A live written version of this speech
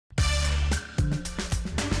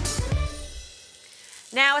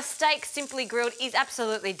Now, a steak simply grilled is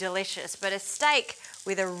absolutely delicious, but a steak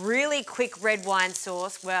with a really quick red wine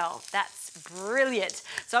sauce, well, that's brilliant.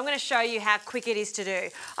 So I'm going to show you how quick it is to do.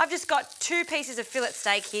 I've just got 2 pieces of fillet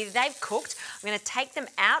steak here. They've cooked. I'm going to take them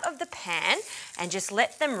out of the pan and just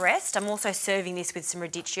let them rest. I'm also serving this with some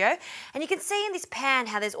radicchio. And you can see in this pan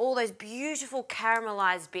how there's all those beautiful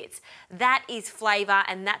caramelized bits. That is flavour,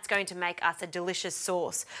 and that's going to make us a delicious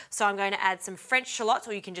sauce. So I'm going to add some French shallots,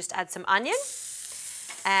 or you can just add some onion.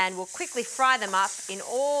 And we'll quickly fry them up in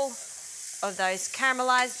all of those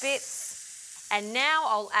caramelised bits. And now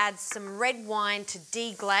I'll add some red wine to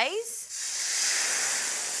deglaze.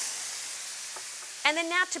 And then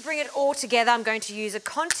now to bring it all together, I'm going to use a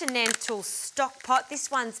continental stock pot.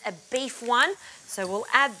 This one's a beef one, so we'll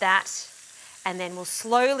add that and then we'll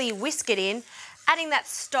slowly whisk it in. Adding that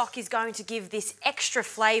stock is going to give this extra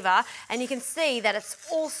flavour, and you can see that it's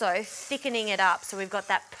also thickening it up, so we've got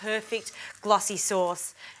that perfect glossy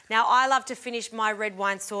sauce. Now, I love to finish my red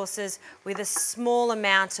wine sauces with a small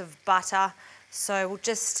amount of butter, so we'll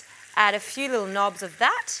just add a few little knobs of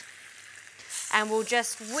that, and we'll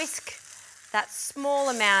just whisk that small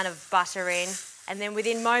amount of butter in, and then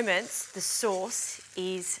within moments the sauce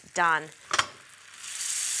is done.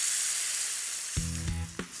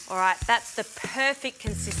 All right, that's the perfect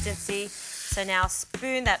consistency. So now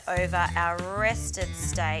spoon that over our rested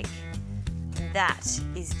steak. And that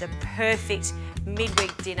is the perfect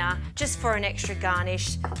midweek dinner. Just for an extra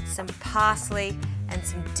garnish, some parsley and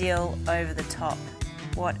some dill over the top.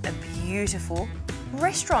 What a beautiful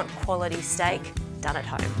restaurant quality steak done at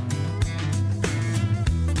home.